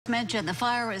Mentioned the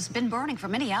fire has been burning for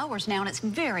many hours now, and it's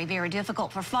very, very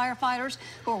difficult for firefighters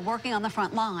who are working on the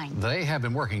front line. They have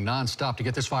been working nonstop to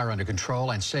get this fire under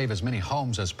control and save as many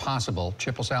homes as possible.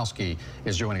 Chip Lisowski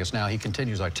is joining us now. He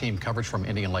continues our team coverage from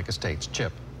Indian Lake Estates.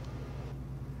 Chip.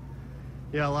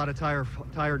 Yeah, a lot of tired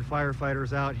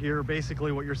firefighters out here.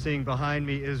 Basically, what you're seeing behind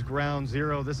me is ground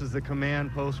zero. This is the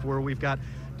command post where we've got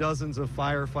dozens of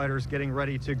firefighters getting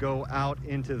ready to go out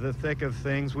into the thick of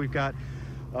things. We've got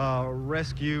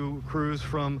rescue crews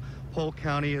from Polk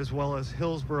County as well as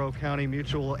Hillsborough County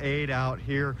Mutual Aid out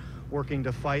here working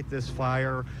to fight this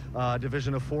fire.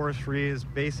 Division of Forestry is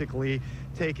basically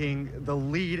taking the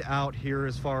lead out here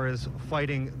as far as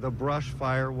fighting the brush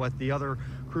fire. What the other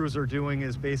crews are doing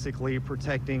is basically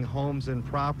protecting homes and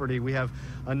property. We have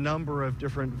a number of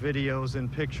different videos and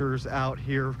pictures out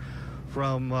here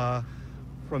from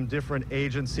different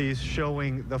agencies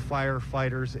showing the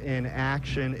firefighters in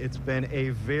action. It's been a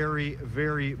very,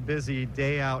 very busy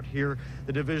day out here.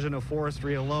 The Division of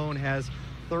Forestry alone has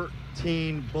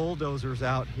 13 bulldozers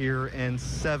out here and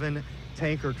 7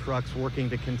 tanker trucks working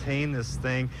to contain this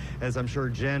thing. As I'm sure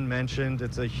Jen mentioned,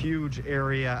 it's a huge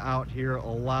area out here, a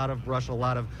lot of brush, a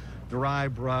lot of dry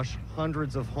brush,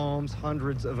 hundreds of homes,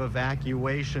 hundreds of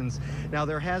evacuations. Now,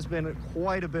 there has been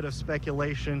quite a bit of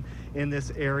speculation in this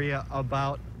area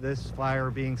about this fire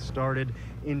being started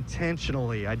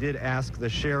intentionally. I did ask the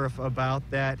sheriff about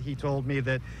that. He told me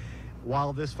that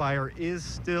while this fire is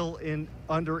still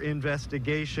under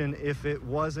investigation, if it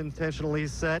was intentionally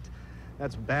set,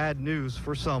 that's bad news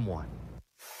for someone.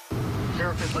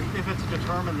 Sheriff, if it's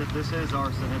determined that this is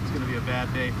arson, it's going to be a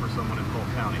bad day for someone in Polk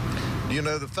County. You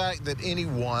know, the fact that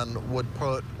anyone would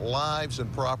put lives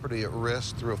and property at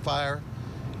risk through a fire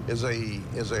is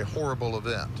a horrible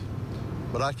event.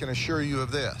 But I can assure you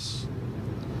of this.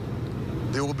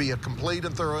 There will be a complete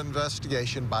and thorough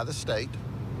investigation by the state.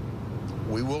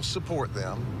 We will support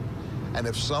them. And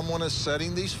if someone is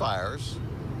setting these fires,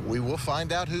 we will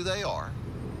find out who they are,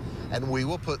 and we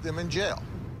will put them in jail.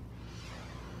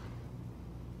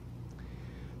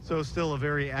 So still a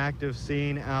very active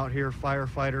scene out here.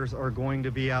 Firefighters are going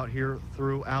to be out here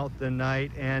throughout the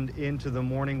night and into the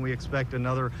morning. We expect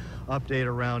another update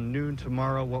around noon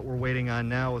tomorrow. What we're waiting on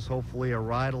now is hopefully a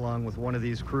ride along with one of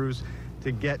these crews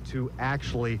to get to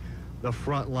actually the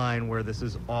front line where this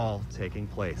is all taking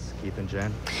place. Keith and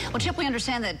Jen. Well, Chip, we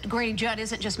understand that Grady Judd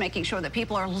isn't just making sure that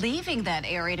people are leaving that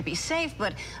area to be safe,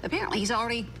 but apparently he's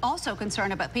already also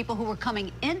concerned about people who were coming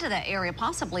into that area,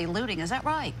 possibly looting. Is that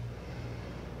right?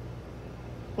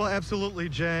 Well, absolutely,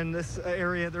 Jen. This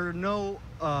area, there are no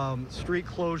street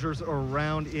closures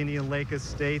around Indian Lake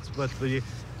Estates, but the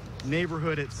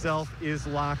neighborhood itself is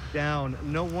locked down.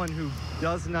 No one who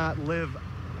does not live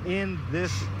in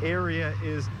this area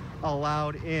is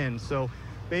allowed in. So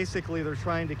basically, they're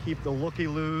trying to keep the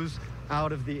looky-loos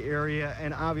out of the area,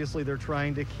 and obviously they're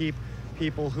trying to keep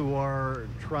people who are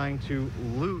trying to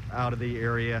loot out of the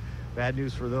area. Bad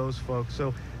news for those folks.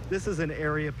 So this is an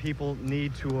area people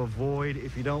need to avoid.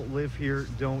 If you don't live here,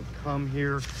 don't come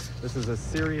here. This is a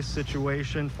serious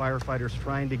situation. Firefighters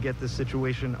trying to get this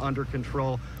situation under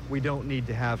control. We don't need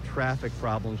to have traffic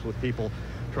problems with people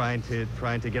trying to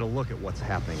get a look at what's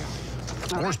happening out here.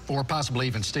 Or possibly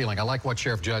even stealing. I like what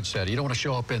Sheriff Judd said. You don't want to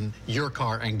show up in your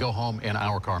car and go home in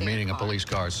our car, meaning a police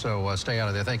car. So stay out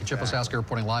of there. Thank you, Chip Lisowski,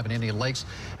 reporting live in Indian Lakes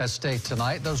Estate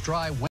tonight. Those dry